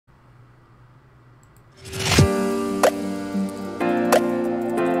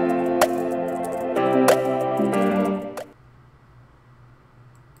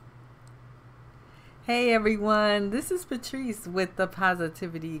Hey everyone, this is Patrice with the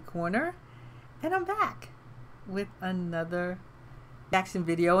Positivity Corner, and I'm back with another reaction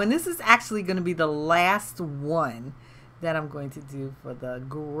video. And this is actually going to be the last one that I'm going to do for the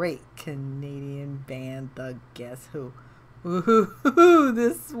great Canadian band, the Guess Who. Ooh,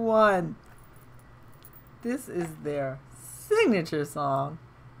 this one. This is their signature song,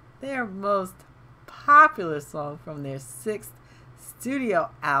 their most popular song from their 6th studio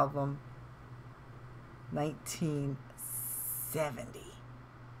album, 1970.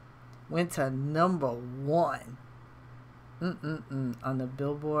 Went to #1 on the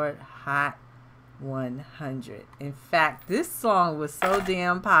Billboard Hot 100. In fact, this song was so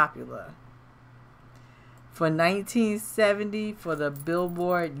damn popular. For 1970, for the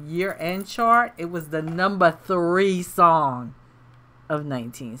Billboard year-end chart, it was the #3 song of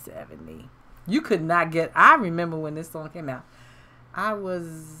 1970. You could not get... I remember when this song came out. I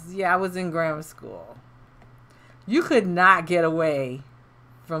was in grammar school. You could not get away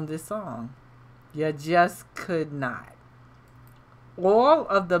from this song. You just could not. All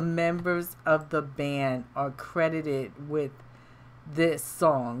of the members of the band are credited with this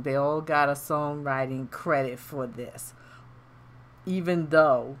song. They all got a songwriting credit for this, even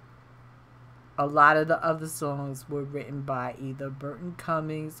though a lot of the other songs were written by either Burton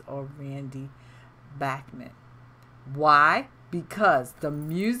Cummings or Randy Bachman. Why? Because the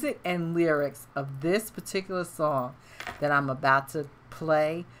music and lyrics of this particular song that I'm about to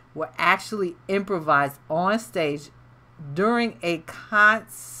play were actually improvised on stage during a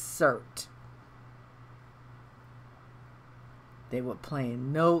concert. They were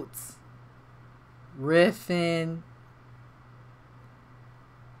playing notes, riffing.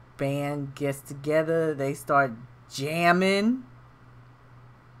 Band gets together, they start jamming.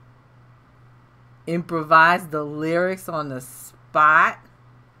 Improvise the lyrics on the spot.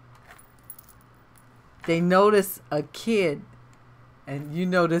 They notice a kid, and you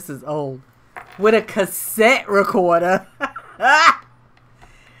know this is old, with a cassette recorder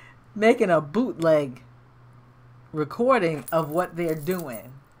making a bootleg recording of what they're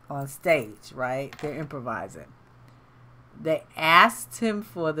doing on stage, right? They're improvising. They asked him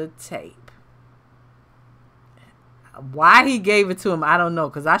for the tape. Why he gave it to him, I don't know,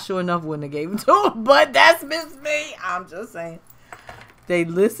 because I sure enough wouldn't have gave it to him, but that's just me. I'm just saying. They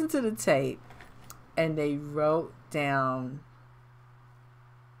listened to the tape, and they wrote down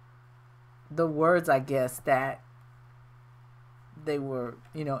the words, I guess, that they were,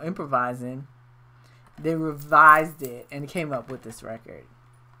 improvising. They revised it and came up with this record.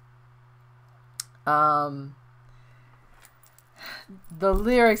 The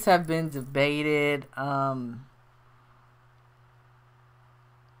lyrics have been debated.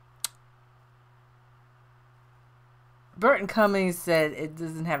 Burton Cummings said it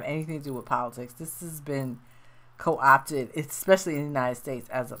doesn't have anything to do with politics. This has been co-opted, especially in the United States,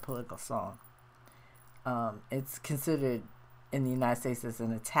 as a political song. It's considered in the United States as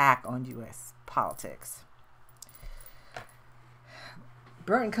an attack on U.S. politics.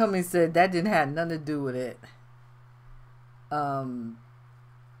 Burton Cummings said that didn't have nothing to do with it.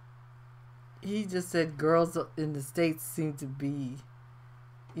 He just said girls in the States seem to be,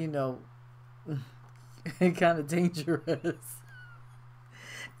 kind of dangerous.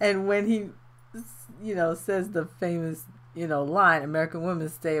 And when he, says the famous, line, American women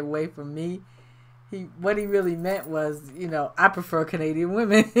stay away from me, what he really meant was, I prefer Canadian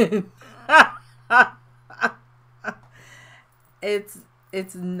women. It's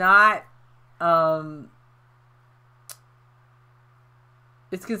not,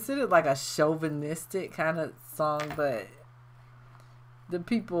 it's considered like a chauvinistic kind of song, but the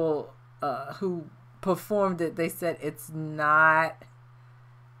people who performed it, they said it's not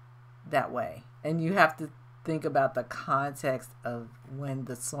that way. And you have to think about the context of when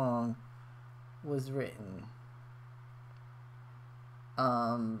the song was written.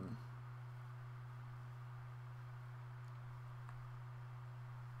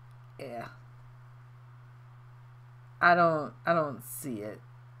 Yeah. I don't see it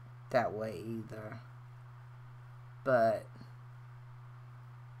that way either. But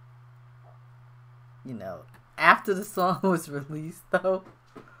after the song was released, though,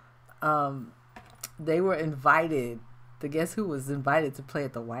 they were invited. The Guess Who was invited to play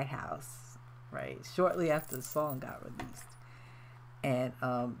at the White House, right? Shortly after the song got released. And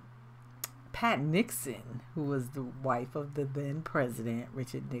Pat Nixon, who was the wife of the then president,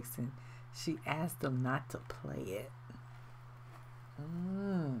 Richard Nixon, she asked them not to play it.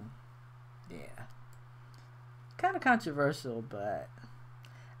 Yeah. Kind of controversial, but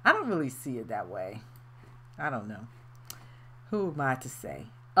I don't really see it that way. I don't know. Who am I to say?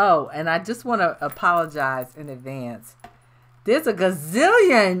 Oh, and I just want to apologize in advance. There's a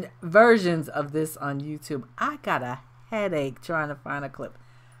gazillion versions of this on YouTube. I got a headache trying to find a clip.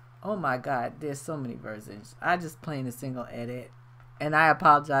 Oh my God, there's so many versions. I just played a single edit, and I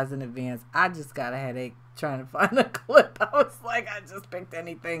apologize in advance. I just got a headache trying to find a clip. I was like, I just picked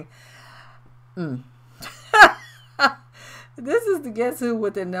anything. This is the Guess Who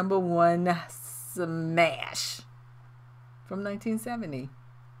with the #1 smash from 1970.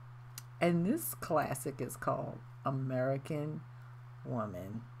 And this classic is called American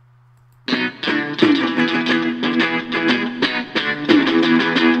Woman.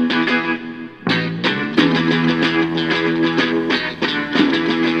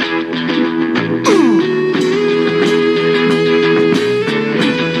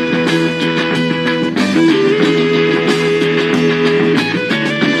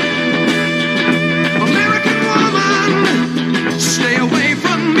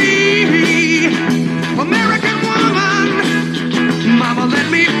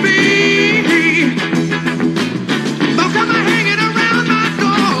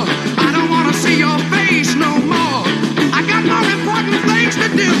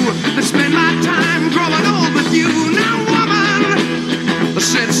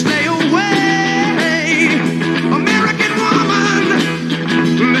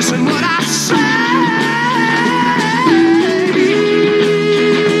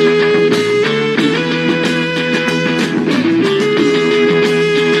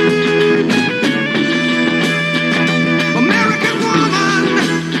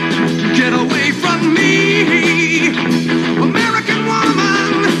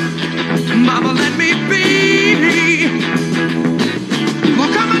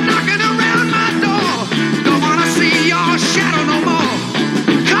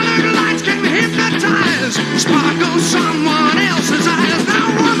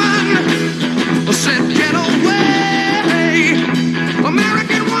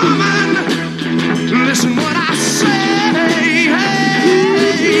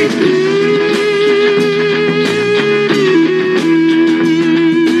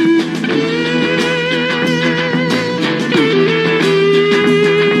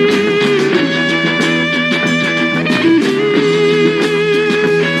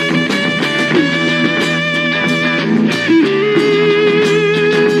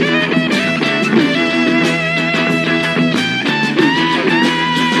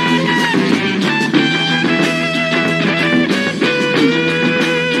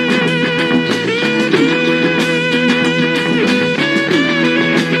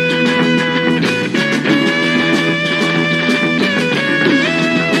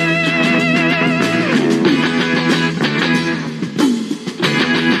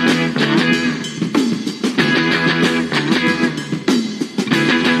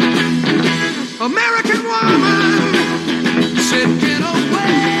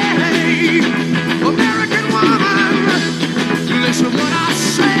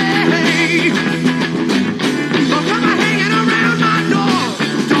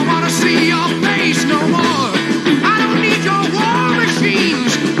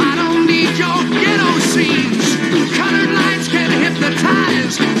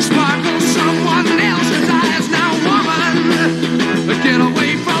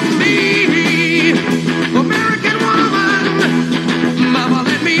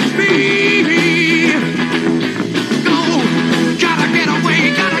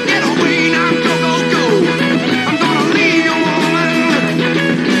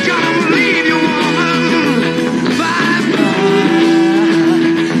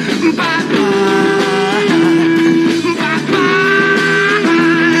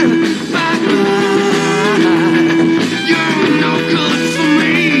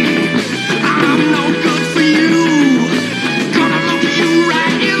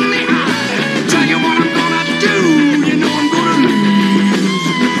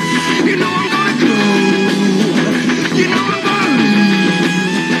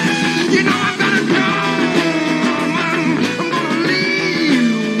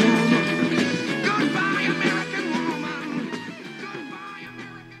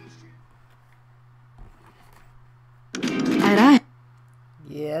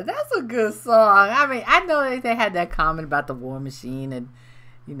 Yeah, that's a good song. I mean, I know they had that comment about the war machine and,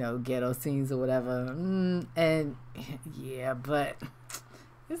 you know, ghetto scenes or whatever. And, yeah, but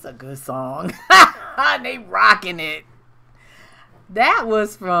it's a good song. They rocking it. That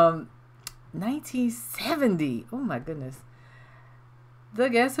was from 1970. Oh, my goodness. The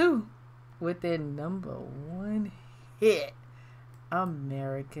Guess Who with their #1 hit,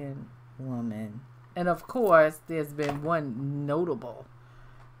 American Woman. And, of course, there's been one notable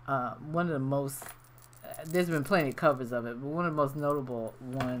One of the most, there's been plenty of covers of it, but one of the most notable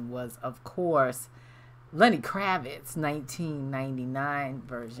one was, of course, Lenny Kravitz's 1999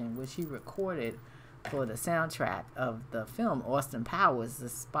 version, which he recorded for the soundtrack of the film Austin Powers, The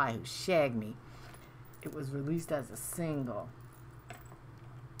Spy Who Shagged Me. It was released as a single.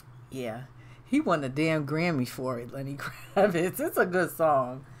 Yeah, he won a damn Grammy for it, Lenny Kravitz. It's a good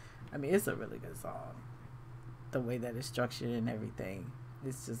song. I mean, it's a really good song. The way that it's structured and everything.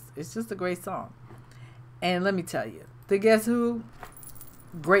 It's just a great song. And let me tell you, the Guess Who,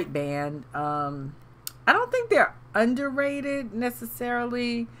 great band. I don't think they're underrated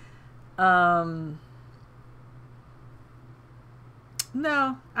necessarily.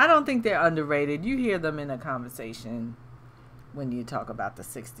 No, I don't think they're underrated. You hear them in a conversation when you talk about the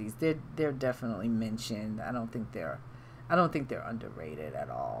 60s. They're definitely mentioned. I don't think they're underrated at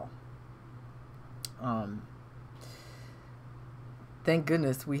all. Thank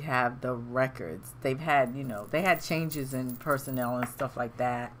goodness we have the records. They've had, they had changes in personnel and stuff like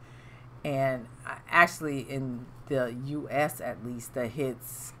that. And actually in the US at least, the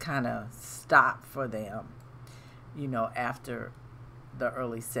hits kind of stopped for them, after the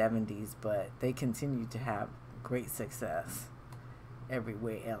early 70s, but they continue to have great success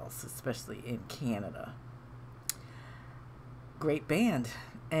everywhere else, especially in Canada. Great band.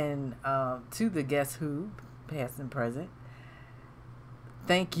 And to the Guess Who, past and present,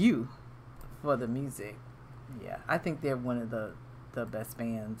 thank you for the music. Yeah, I think they're one of the best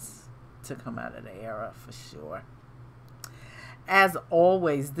bands to come out of the era for sure. As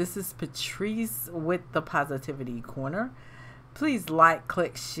always, this is Patrice with the Positivity Corner. Please like,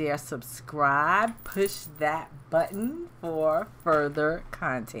 click, share, subscribe, push that button for further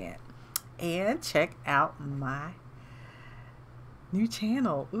content. And check out my new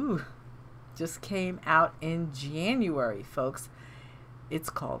channel. Ooh, just came out in January, folks. It's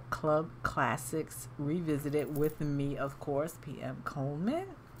called Club Classics Revisited with me, of course, PM Coleman.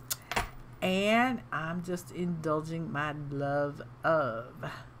 And I'm just indulging my love of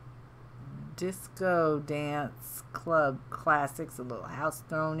disco, dance, club classics, a little house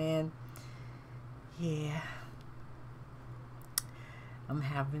thrown in. Yeah. I'm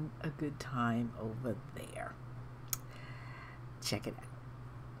having a good time over there. Check it out.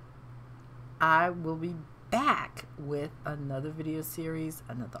 I will be back with another video series,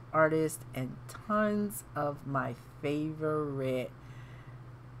 another artist, and tons of my favorite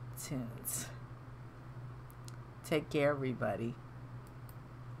tunes. Take care, everybody.